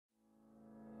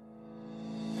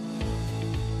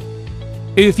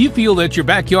If you feel that your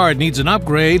backyard needs an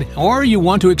upgrade or you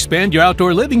want to expand your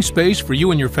outdoor living space for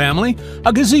you and your family,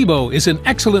 a gazebo is an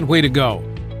excellent way to go.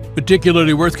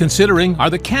 Particularly worth considering are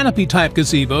the canopy type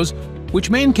gazebos, which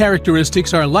main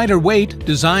characteristics are lighter weight,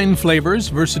 design flavors,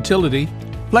 versatility,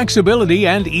 flexibility,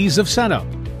 and ease of setup.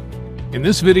 In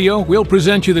this video, we'll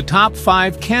present you the top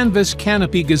 5 canvas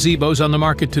canopy gazebos on the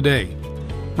market today.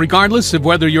 Regardless of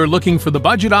whether you're looking for the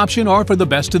budget option or for the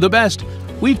best of the best,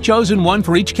 we've chosen one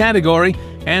for each category,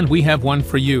 and we have one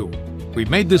for you. We've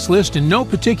made this list in no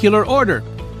particular order.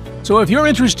 So if you're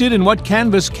interested in what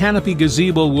canvas canopy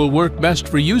gazebo will work best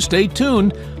for you, stay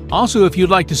tuned. Also, if you'd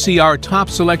like to see our top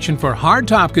selection for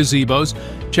hardtop gazebos,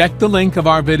 check the link of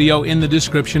our video in the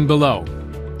description below.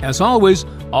 As always,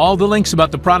 all the links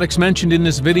about the products mentioned in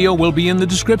this video will be in the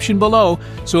description below,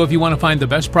 so if you want to find the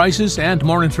best prices and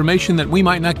more information that we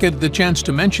might not get the chance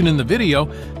to mention in the video,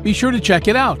 be sure to check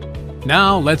it out.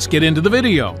 Now, let's get into the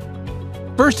video.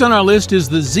 First on our list is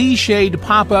the Z-Shade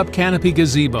Pop-Up Canopy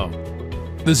Gazebo.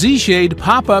 The Z-Shade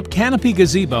Pop-Up Canopy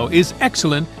Gazebo is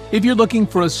excellent if you're looking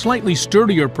for a slightly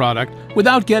sturdier product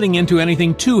without getting into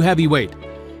anything too heavyweight.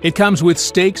 It comes with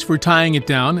stakes for tying it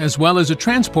down as well as a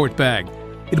transport bag.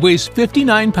 It weighs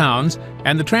 59 pounds,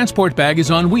 and the transport bag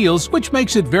is on wheels, which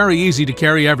makes it very easy to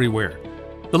carry everywhere.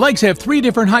 The legs have 3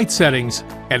 different height settings.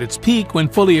 At its peak, when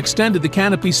fully extended, the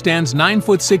canopy stands 9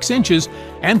 foot 6 inches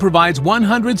and provides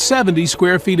 170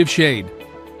 square feet of shade.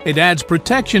 It adds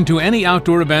protection to any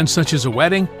outdoor events such as a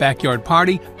wedding, backyard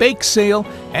party, bake sale,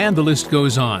 and the list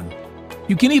goes on.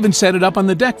 You can even set it up on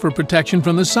the deck for protection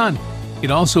from the sun.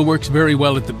 It also works very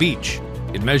well at the beach.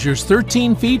 It measures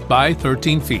 13 feet by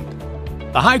 13 feet.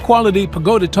 The high-quality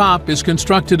pagoda top is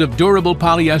constructed of durable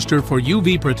polyester for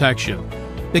UV protection.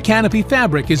 The canopy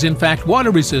fabric is in fact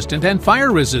water-resistant and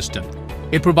fire-resistant.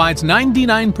 It provides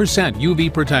 99%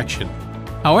 UV protection.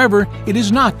 However, it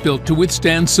is not built to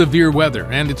withstand severe weather,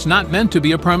 and it's not meant to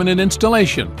be a permanent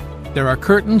installation. There are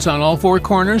curtains on all 4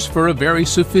 corners for a very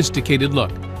sophisticated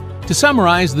look. To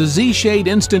summarize, the Z-Shade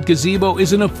Instant Gazebo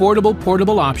is an affordable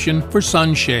portable option for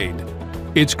sunshade.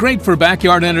 It's great for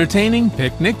backyard entertaining,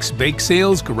 picnics, bake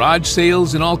sales, garage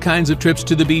sales, and all kinds of trips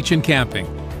to the beach and camping.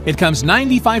 It comes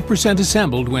 95%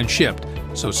 assembled when shipped,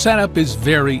 so setup is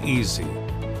very easy.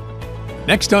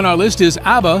 Next on our list is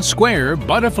ABBA Square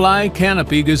Butterfly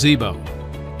Canopy Gazebo.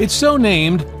 It's so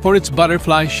named for its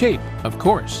butterfly shape, of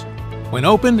course. When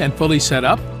opened and fully set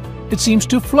up, it seems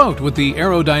to float with the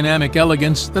aerodynamic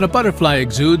elegance that a butterfly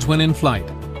exudes when in flight.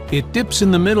 It dips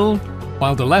in the middle,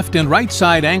 while the left and right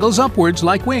side angles upwards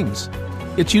like wings.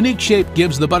 Its unique shape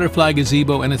gives the butterfly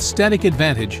gazebo an aesthetic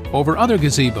advantage over other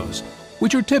gazebos,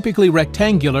 which are typically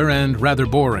rectangular and rather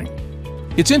boring.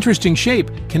 Its interesting shape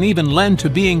can even lend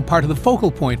to being part of the focal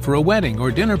point for a wedding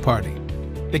or dinner party.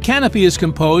 The canopy is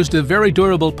composed of very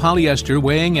durable polyester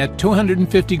weighing at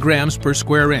 250 grams per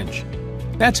square inch.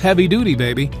 That's heavy duty,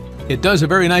 baby. It does a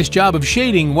very nice job of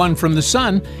shading one from the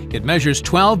sun. It measures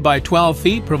 12 by 12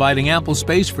 feet, providing ample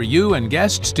space for you and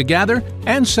guests to gather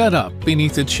and set up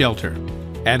beneath its shelter.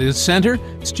 At its center,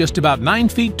 it's just about 9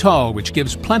 feet tall, which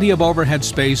gives plenty of overhead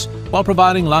space while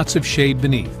providing lots of shade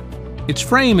beneath. Its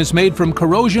frame is made from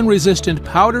corrosion-resistant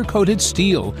powder-coated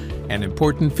steel, an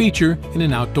important feature in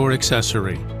an outdoor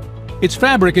accessory. Its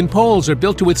fabric and poles are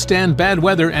built to withstand bad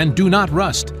weather and do not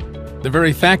rust. The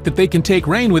very fact that they can take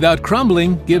rain without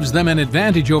crumbling gives them an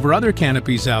advantage over other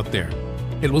canopies out there.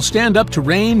 It will stand up to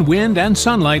rain, wind, and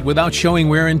sunlight without showing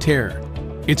wear and tear.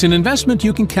 It's an investment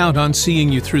you can count on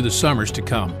seeing you through the summers to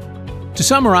come. To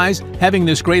summarize, having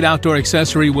this great outdoor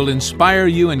accessory will inspire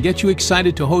you and get you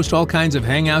excited to host all kinds of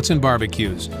hangouts and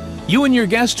barbecues. You and your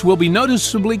guests will be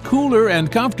noticeably cooler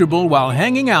and comfortable while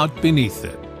hanging out beneath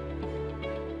it.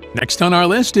 Next on our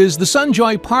list is the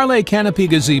Sunjoy Parley Canopy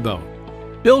Gazebo.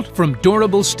 Built from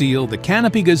durable steel, the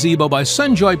Canopy Gazebo by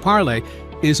Sunjoy Parley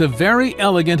is a very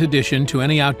elegant addition to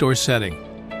any outdoor setting.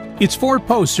 Its 4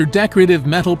 posts are decorative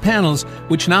metal panels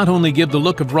which not only give the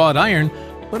look of wrought iron,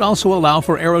 but also allow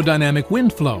for aerodynamic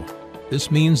wind flow.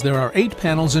 This means there are 8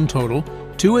 panels in total,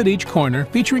 2 at each corner,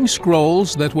 featuring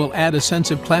scrolls that will add a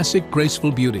sense of classic,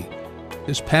 graceful beauty.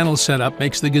 This panel setup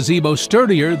makes the gazebo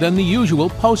sturdier than the usual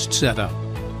post setup.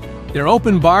 Their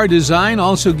open bar design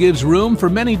also gives room for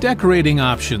many decorating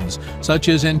options, such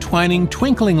as entwining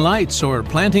twinkling lights or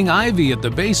planting ivy at the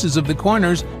bases of the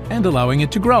corners and allowing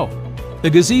it to grow. The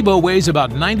gazebo weighs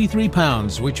about 93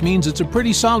 pounds, which means it's a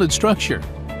pretty solid structure.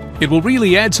 It will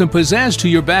really add some pizzazz to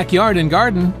your backyard and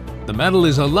garden. The metal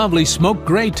is a lovely smoke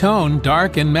gray tone,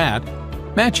 dark and matte,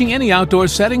 matching any outdoor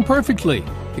setting perfectly.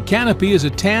 The canopy is a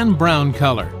tan brown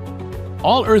color.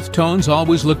 All earth tones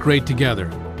always look great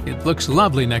together. It looks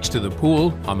lovely next to the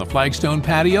pool, on the flagstone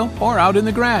patio, or out in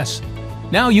the grass.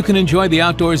 Now you can enjoy the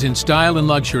outdoors in style and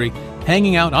luxury,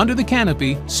 hanging out under the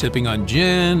canopy, sipping on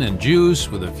gin and juice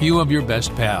with a few of your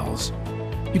best pals.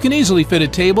 You can easily fit a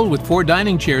table with 4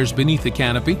 dining chairs beneath the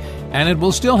canopy, and it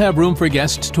will still have room for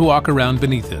guests to walk around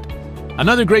beneath it.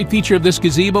 Another great feature of this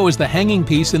gazebo is the hanging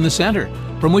piece in the center,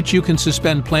 from which you can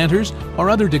suspend planters or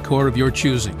other decor of your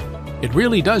choosing. It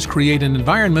really does create an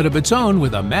environment of its own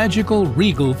with a magical,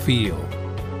 regal feel.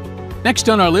 Next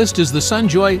on our list is the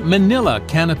Sunjoy Manila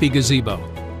Canopy Gazebo.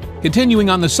 Continuing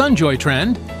on the Sunjoy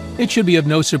trend, it should be of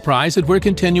no surprise that we're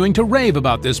continuing to rave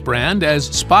about this brand, as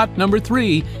spot number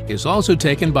 3 is also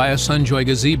taken by a Sunjoy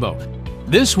gazebo.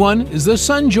 This one is the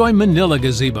Sunjoy Manila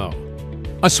Gazebo.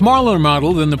 A smaller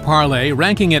model than the Parlay,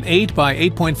 ranking at 8 by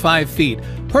 8.5 feet,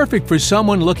 perfect for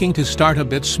someone looking to start a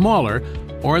bit smaller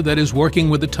or that is working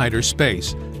with a tighter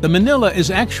space. The Manila is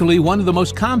actually one of the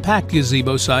most compact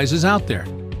gazebo sizes out there.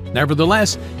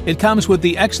 Nevertheless, it comes with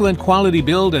the excellent quality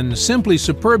build and simply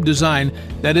superb design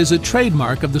that is a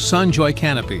trademark of the Sunjoy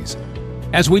canopies.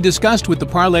 As we discussed with the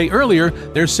Parlay earlier,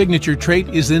 their signature trait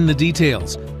is in the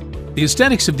details. The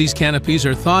aesthetics of these canopies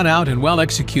are thought out and well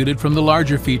executed, from the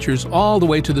larger features all the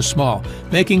way to the small,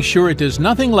 making sure it does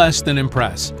nothing less than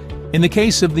impress. In the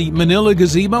case of the Manila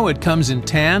Gazebo, it comes in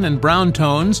tan and brown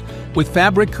tones, with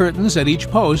fabric curtains at each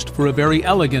post for a very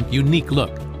elegant, unique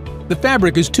look. The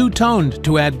fabric is two-toned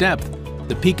to add depth.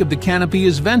 The peak of the canopy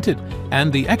is vented,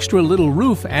 and the extra little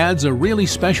roof adds a really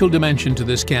special dimension to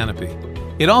this canopy.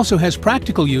 It also has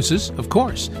practical uses, of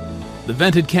course. The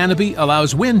vented canopy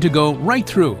allows wind to go right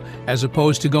through, as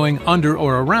opposed to going under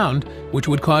or around, which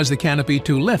would cause the canopy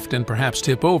to lift and perhaps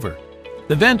tip over.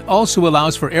 The vent also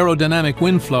allows for aerodynamic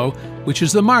wind flow, which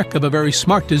is the mark of a very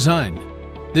smart design.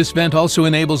 This vent also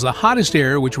enables the hottest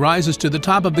air, which rises to the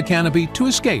top of the canopy, to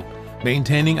escape,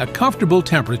 maintaining a comfortable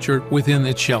temperature within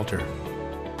its shelter.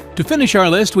 To finish our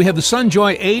list, we have the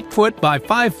Sunjoy 8-foot by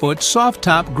 5-foot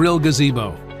soft-top grill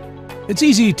gazebo. It's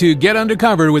easy to get under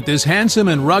cover with this handsome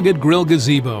and rugged grill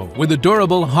gazebo. With a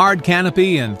durable, hard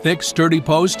canopy and thick, sturdy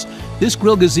posts, this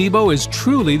grill gazebo is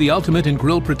truly the ultimate in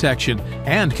grill protection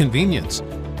and convenience.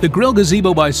 The Grill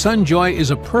Gazebo by Sunjoy is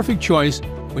a perfect choice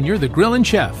when you're the grillin'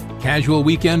 chef, casual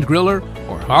weekend griller,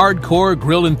 or hardcore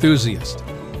grill enthusiast.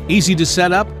 Easy to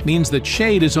set up means that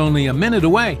shade is only a minute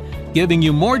away, giving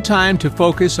you more time to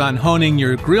focus on honing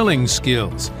your grilling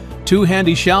skills. 2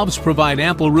 handy shelves provide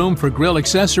ample room for grill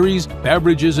accessories,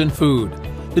 beverages, and food.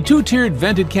 The 2-tiered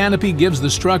vented canopy gives the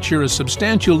structure a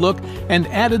substantial look and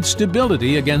added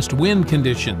stability against wind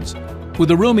conditions.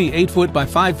 With a roomy 8-foot by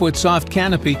 5-foot soft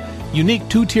canopy, unique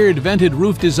 2-tiered vented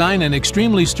roof design, and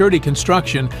extremely sturdy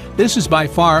construction, this is by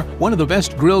far one of the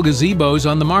best grill gazebos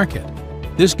on the market.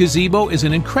 This gazebo is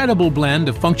an incredible blend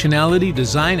of functionality,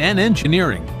 design, and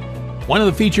engineering. One of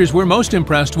the features we're most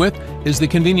impressed with is the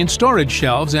convenient storage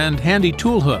shelves and handy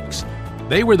tool hooks.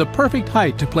 They were the perfect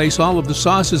height to place all of the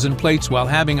sauces and plates while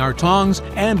having our tongs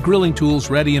and grilling tools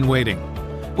ready and waiting.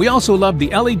 We also love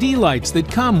the LED lights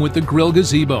that come with the Grill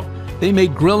Gazebo. They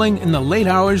made grilling in the late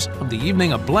hours of the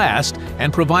evening a blast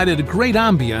and provided a great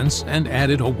ambience and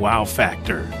added a wow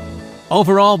factor.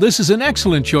 Overall, this is an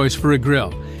excellent choice for a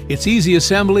grill. Its easy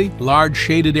assembly, large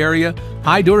shaded area,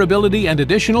 high durability, and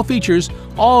additional features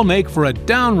all make for a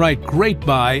downright great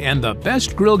buy and the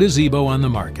best grill gazebo on the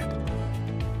market.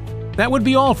 That would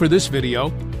be all for this video.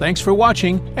 Thanks for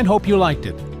watching and hope you liked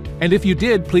it. And if you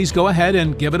did, please go ahead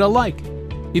and give it a like.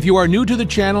 If you are new to the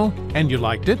channel and you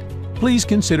liked it, please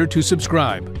consider to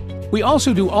subscribe. We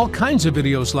also do all kinds of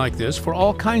videos like this for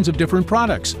all kinds of different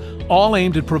products, all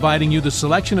aimed at providing you the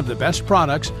selection of the best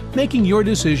products, making your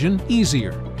decision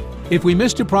easier. If we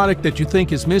missed a product that you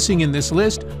think is missing in this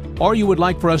list, or you would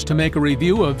like for us to make a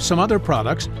review of some other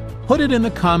products, put it in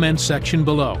the comments section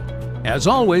below. As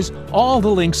always, all the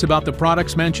links about the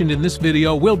products mentioned in this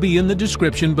video will be in the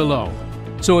description below.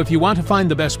 So if you want to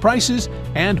find the best prices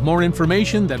and more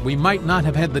information that we might not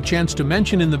have had the chance to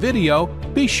mention in the video,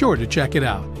 be sure to check it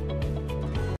out.